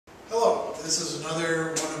This is another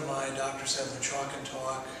one of my Dr. Sadler Chalk and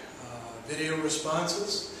Talk video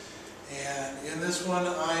responses. And in this one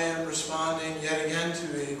I am responding yet again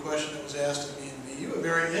to a question that was asked of me in VU, a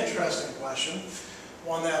very interesting question,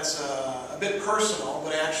 one that's a bit personal,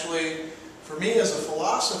 but actually for me as a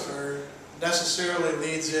philosopher necessarily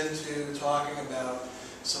leads into talking about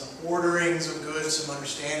some orderings of goods, some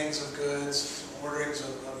understandings of goods, some orderings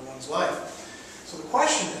of one's life. So the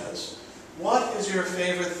question is, what is your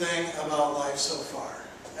favorite thing about life so far?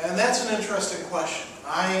 And that's an interesting question.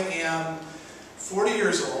 I am 40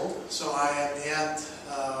 years old, so I am at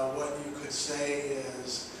what you could say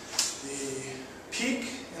is the peak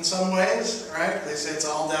in some ways, right? They say it's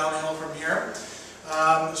all downhill from here.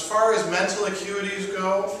 As far as mental acuities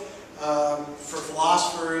go, for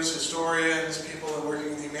philosophers, historians, people that are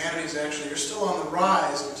working in the humanities, actually, you're still on the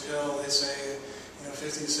rise until they say,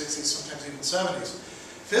 50s, 60s, sometimes even 70s.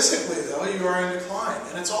 Physically, though, you are in decline.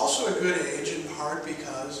 And it's also a good age in part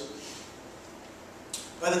because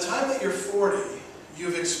by the time that you're 40,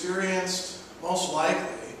 you've experienced, most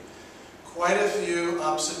likely, quite a few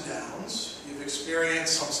ups and downs. You've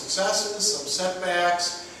experienced some successes, some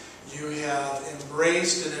setbacks. You have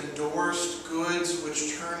embraced and endorsed goods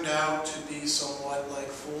which turned out to be somewhat like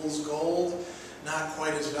fool's gold, not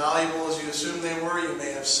quite as valuable as you assumed they were. You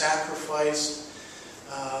may have sacrificed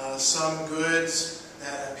some goods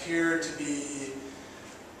that appeared to be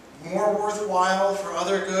more worthwhile for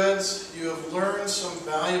other goods. You have learned some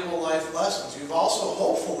valuable life lessons. You've also,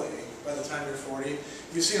 hopefully, by the time you're 40,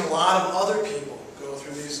 you've seen a lot of other people go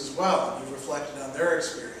through these as well, and you've reflected on their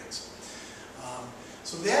experience.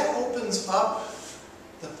 So that opens up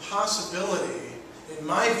the possibility, in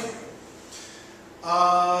my view,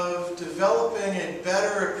 of developing a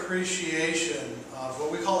better appreciation of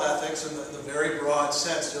what we call ethics in the very broad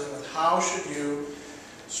sense, dealing with how should you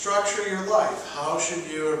structure your life, how should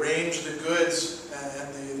you arrange the goods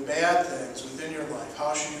and the bad things within your life,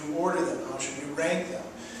 how should you order them, how should you rank them,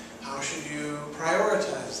 how should you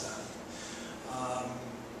prioritize them.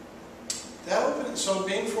 So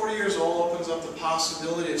being 40 years old opens up the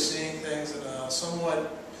possibility of seeing things in a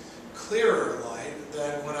somewhat clearer light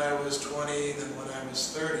than when I was 20, than when I was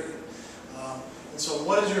 30. And so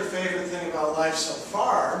what is your favorite thing about life so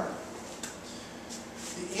far?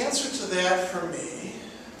 The answer to that for me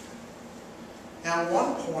at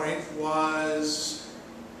one point was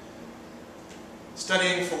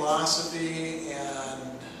studying philosophy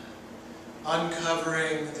and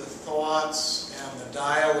uncovering the thoughts and the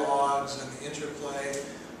dialogues and the interplay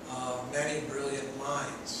of many brilliant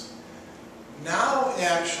minds. Now,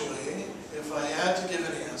 actually, if I had to give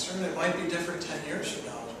an answer, and it might be different 10 years from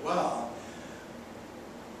now as well,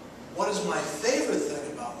 what is my favorite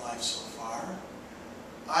thing about life so far?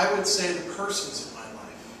 I would say the persons in my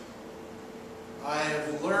life. I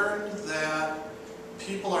have learned that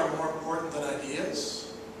people are more important than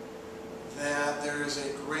ideas, that there is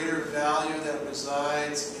a greater value that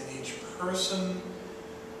resides in each person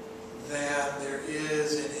than there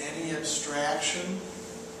is in any abstraction,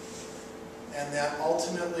 and that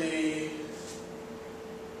ultimately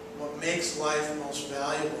what makes life most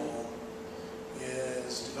valuable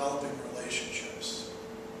is developing relationships.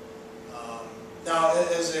 Now,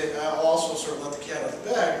 I'll also sort of let the cat out of the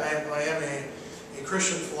bag. I am a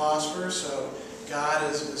Christian philosopher, so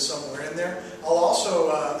God is somewhere in there. I'll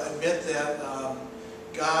also admit that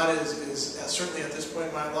God is certainly at this point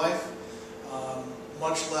in my life,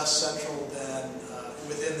 much less central than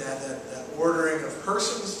within that ordering of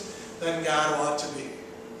persons than God ought to be.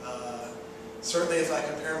 Certainly if I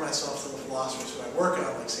compare myself to the philosophers who I work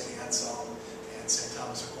on, like St. Anselm and St.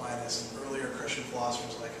 Thomas Aquinas, and earlier Christian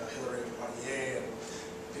philosophers like Hilary of Poitiers and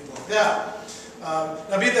people like that.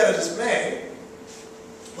 Now, be that as it may,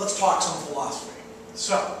 let's talk some philosophy.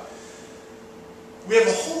 So, we have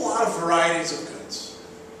a whole lot of varieties of goods.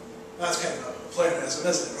 That's kind of a pleonasm,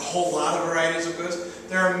 isn't it? A whole lot of varieties of goods.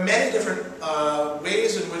 There are many different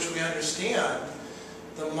ways in which we understand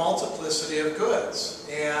the multiplicity of goods.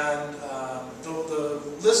 And the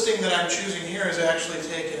listing that I'm choosing here is actually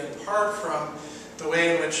taken in part from the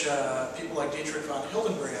way in which people like Dietrich von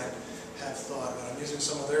Hildenbrand have thought about it. I'm using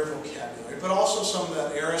some of their vocabulary, but also some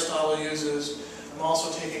that Aristotle uses. I'm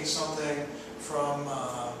also taking something from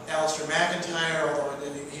Alistair MacIntyre, although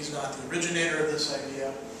he's not the originator of this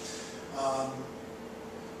idea.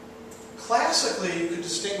 Classically, you could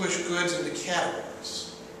distinguish goods into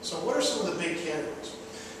categories. So what are some of the big categories?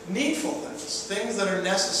 Needful things, things that are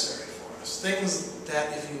necessary for us, things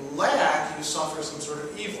that if you lack, you suffer some sort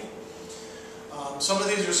of evil. Some of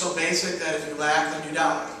these are so basic that if you lack them, you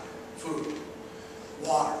die. Food,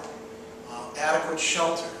 water, adequate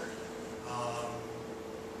shelter,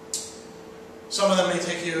 Some of them may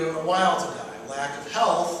take you a while to die. Lack of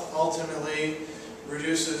health ultimately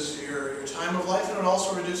reduces your time of life, and it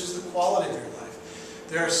also reduces the quality of your life.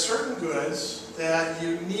 There are certain goods that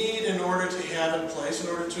you need in order to have in place in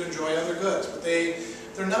order to enjoy other goods, but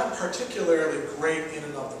they're not particularly great in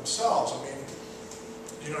and of themselves. I mean,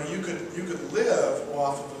 you know, you could live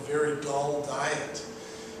off of a very dull diet,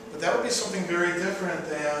 but that would be something very different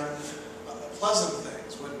than pleasant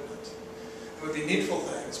things, wouldn't it? It would be needful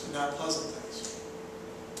things, but not pleasant things.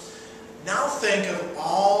 Now think of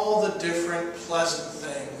all the different pleasant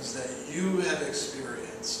things that you have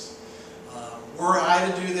experienced. Were I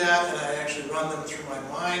to do that, and I actually run them through my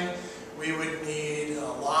mind, we would need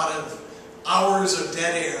a lot of hours of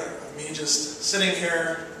dead air of me just sitting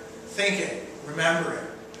here thinking, remembering,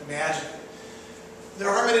 imagining. There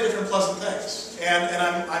are many different pleasant things, and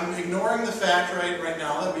I'm ignoring the fact right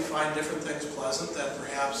now that we find different things pleasant, that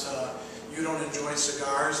perhaps you don't enjoy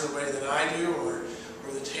cigars the way that I do, or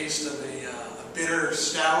the taste of a bitter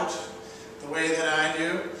stout the way that I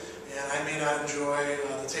do, and I may not enjoy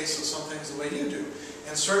the taste of some things the way you do.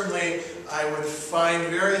 And certainly I would find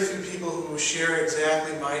very few people who share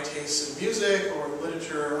exactly my tastes in music or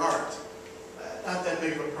literature or art. Not that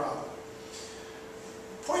big of a problem.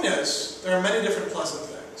 Point is, there are many different pleasant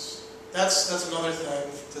things. That's another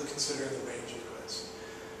thing to consider in the range of goods.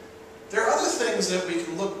 There are other things that we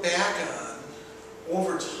can look back on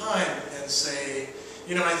over time and say,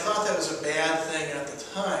 you know, I thought that was a bad thing at the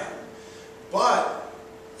time, but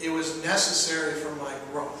it was necessary for my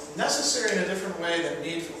growth. Necessary in a different way than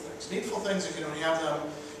needful things. Needful things, if you don't have them,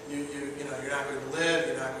 you know, you're not going to live.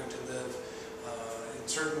 You're not going to live in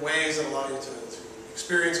certain ways that allow you to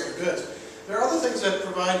experience other goods. There are other things that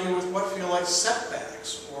provide you with what feel like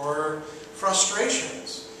setbacks or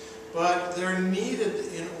frustrations, but they're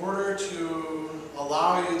needed in order to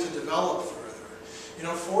allow you to develop further. You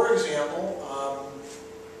know, for example,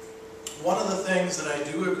 one of the things that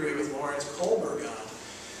I do agree with Lawrence Kohlberg on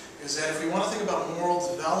is that if we want to think about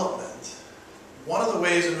moral development, one of the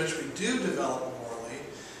ways in which we do develop morally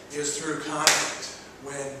is through conflict.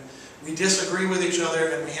 When we disagree with each other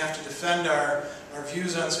and we have to defend our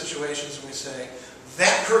views on situations, and we say,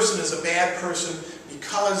 that person is a bad person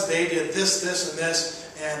because they did this, this, and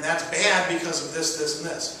this, and that's bad because of this, this, and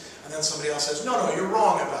this. And then somebody else says, no, you're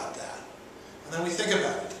wrong about that. And then we think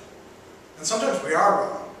about it. And sometimes we are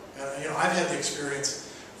wrong. And, you know, I've had the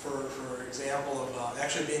experience, for example, of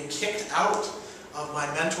actually being kicked out of my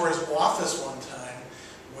mentor's office one time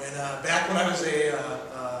when, back when I was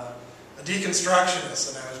a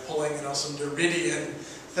deconstructionist and I was pulling, you know, some Derridian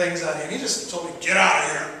things on him. He just told me, get out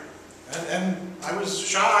of here. And I was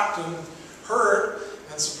shocked and hurt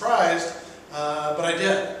and surprised, but I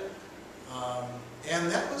did.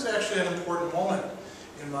 And that was actually an important moment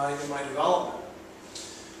in my development.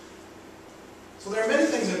 So there are many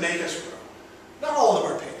things that make us grow. Not all of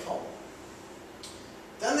them are painful.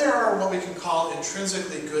 Then there are what we can call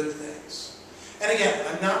intrinsically good things. And again,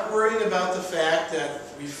 I'm not worrying about the fact that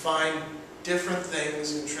we find different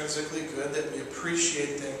things intrinsically good, that we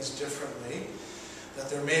appreciate things differently, that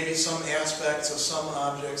there may be some aspects of some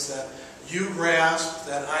objects that you grasp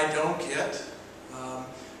that I don't get,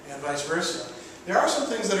 and vice versa. There are some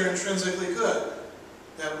things that are intrinsically good,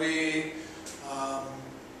 that we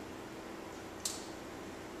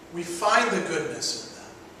find the goodness in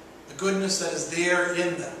them, the goodness that is there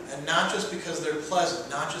in them, and not just because they're pleasant,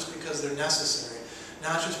 not just because they're necessary,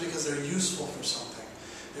 not just because they're useful for something.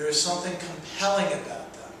 There is something compelling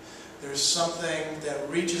about them. There's something that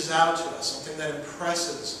reaches out to us, something that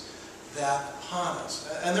impresses that upon us.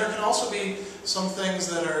 And there can also be some things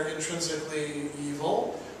that are intrinsically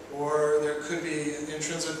evil, or there could be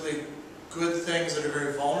intrinsically good things that are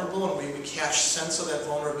very vulnerable, and we catch sense of that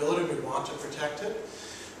vulnerability and we want to protect it.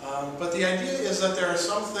 But the idea is that there are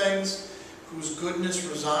some things whose goodness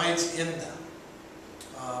resides in them.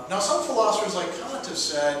 Now some philosophers like Kant have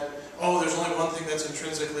said, oh, there's only one thing that's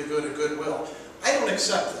intrinsically good, a goodwill. I don't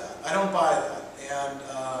accept that. I don't buy that. And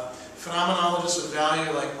phenomenologists of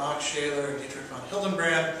value like Max Scheler and Dietrich von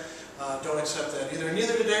Hildenbrand don't accept that either.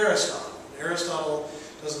 Neither did Aristotle. Aristotle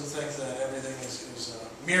doesn't think that everything is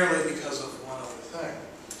merely because of one other thing.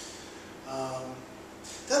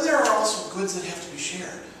 Then there are also goods that have to be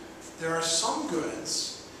shared. There are some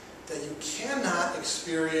goods that you cannot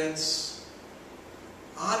experience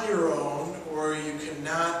on your own, or you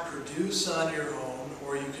cannot produce on your own,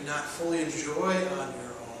 or you cannot fully enjoy on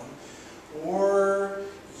your own, or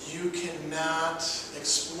you cannot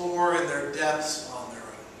explore in their depths on their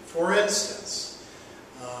own. For instance,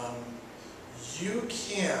 you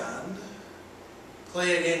can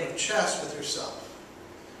play a game of chess with yourself,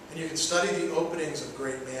 and you can study the openings of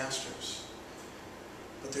great masters.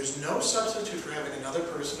 but there's no substitute for having another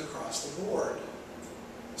person across the board.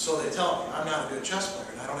 So they tell me, I'm not a good chess player,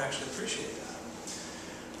 and I don't actually appreciate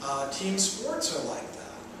that. Team sports are like that.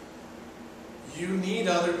 You need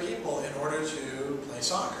other people in order to play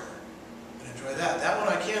soccer and enjoy that. That one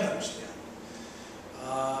I can understand.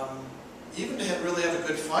 Even to really have a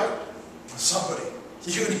good fight with somebody,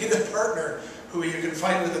 you need a partner who you can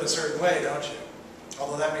fight with in a certain way, don't you?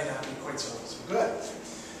 Although that may not be quite so good.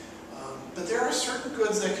 But there are certain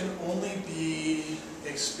goods that can only be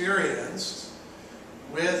experienced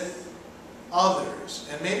with others,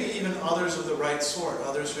 and maybe even others of the right sort,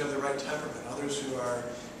 others who have the right temperament, others who are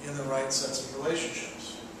in the right sets of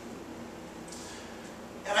relationships.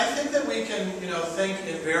 And I think that we can, think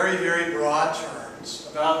in very, very broad terms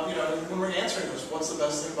about, when we're answering this, what's the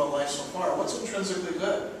best thing about life so far? What's intrinsically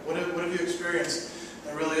good? What have you experienced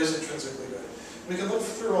that really is intrinsically good? We can look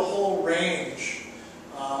through a whole range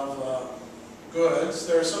of goods.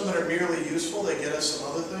 There are some that are merely useful. They get us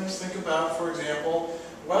some other things. Think about, for example,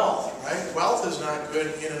 wealth, right? Wealth is not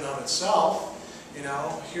good in and of itself.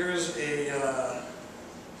 Here's a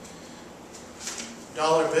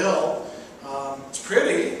dollar bill. It's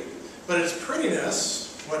pretty, but its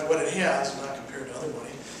prettiness, what it has, not compared to other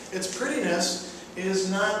money, its prettiness is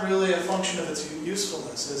not really a function of its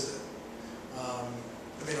usefulness, is it? A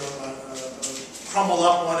crumbled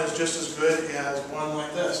up one is just as good as one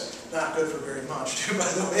like this. Not good for very much, too, by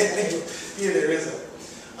the way, either, is it?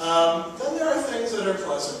 Then there are things that are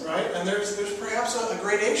pleasant, right? And there's perhaps a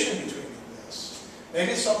gradation between this.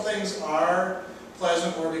 Maybe some things are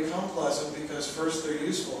pleasant or become pleasant because first they're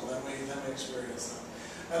useful, and then we experience them.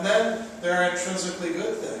 And then there are intrinsically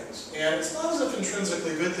good things. And it's not as if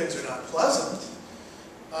intrinsically good things are not pleasant,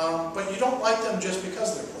 but you don't like them just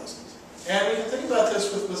because they're pleasant. And we can think about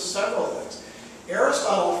this with several things.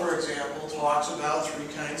 Aristotle, for example, talks about three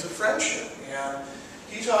kinds of friendship. And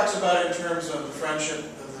he talks about it in terms of the friendship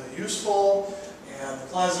of the useful and the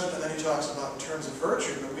pleasant, and then he talks about in terms of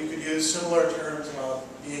virtue. But we could use similar terms about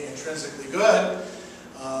being intrinsically good,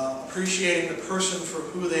 appreciating the person for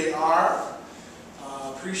who they are,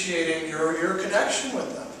 appreciating your connection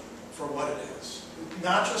with them for what it is,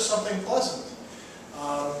 not just something pleasant.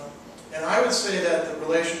 And I would say that the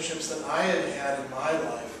relationships that I have had in my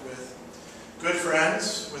life with good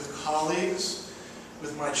friends, with colleagues,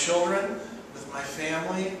 with my children, with my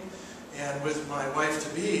family, and with my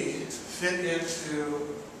wife-to-be fit into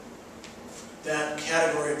that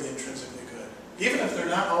category of the intrinsically good, even if they're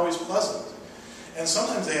not always pleasant. And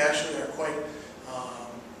sometimes they actually are quite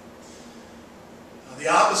the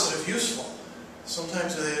opposite of useful.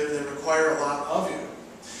 Sometimes they require a lot of you.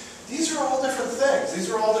 These are all different things. These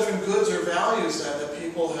are all different goods or values that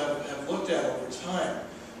people have looked at over time.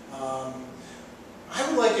 I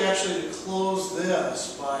would like actually to close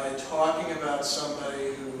this by talking about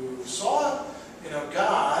somebody who saw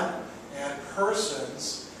God and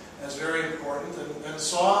persons as very important and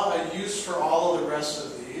saw a use for all of the rest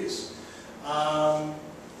of these,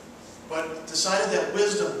 but decided that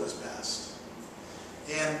wisdom was best.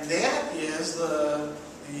 And that is the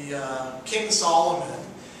King Solomon,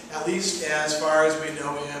 at least as far as we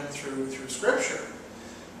know him through Scripture,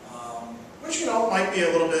 which might be a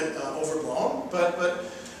little bit overblown, but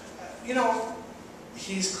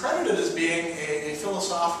he's credited as being a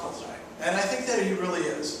philosophical type, and I think that he really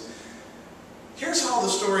is. Here's how the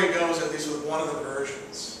story goes, at least with one of the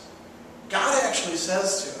versions. God actually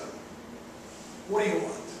says to him, "What do you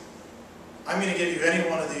want? I'm going to give you any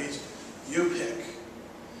one of these. You pick."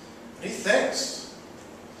 And he thinks,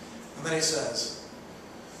 and then he says,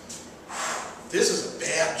 "This is a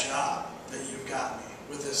bad job that you've got me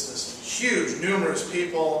with this huge, numerous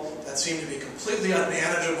people that seem to be completely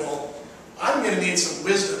unmanageable. I'm going to need some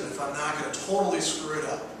wisdom if I'm not going to totally screw it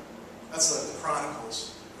up." That's the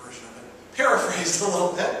Chronicles version of it. Paraphrased a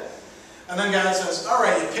little bit. And then God says, "All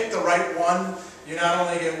right, you picked the right one. You not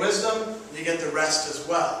only get wisdom, you get the rest as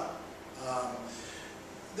well."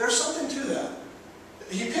 There's something to that.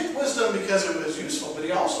 He picked wisdom because it was useful, but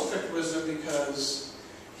he also picked wisdom because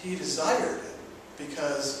he desired it,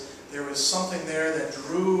 because there was something there that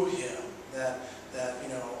drew him, that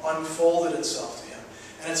unfolded itself to him.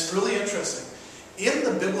 And it's really interesting. In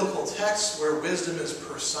the biblical texts where wisdom is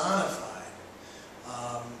personified,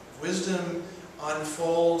 wisdom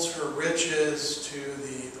unfolds her riches to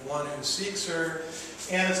the one who seeks her,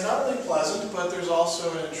 and it's not only pleasant, but there's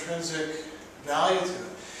also an intrinsic value to it.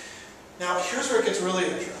 Now, here's where it gets really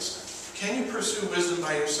interesting. Can you pursue wisdom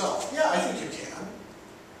by yourself? Yeah, I think you can.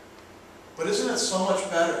 But isn't it so much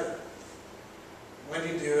better when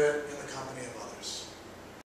you do it in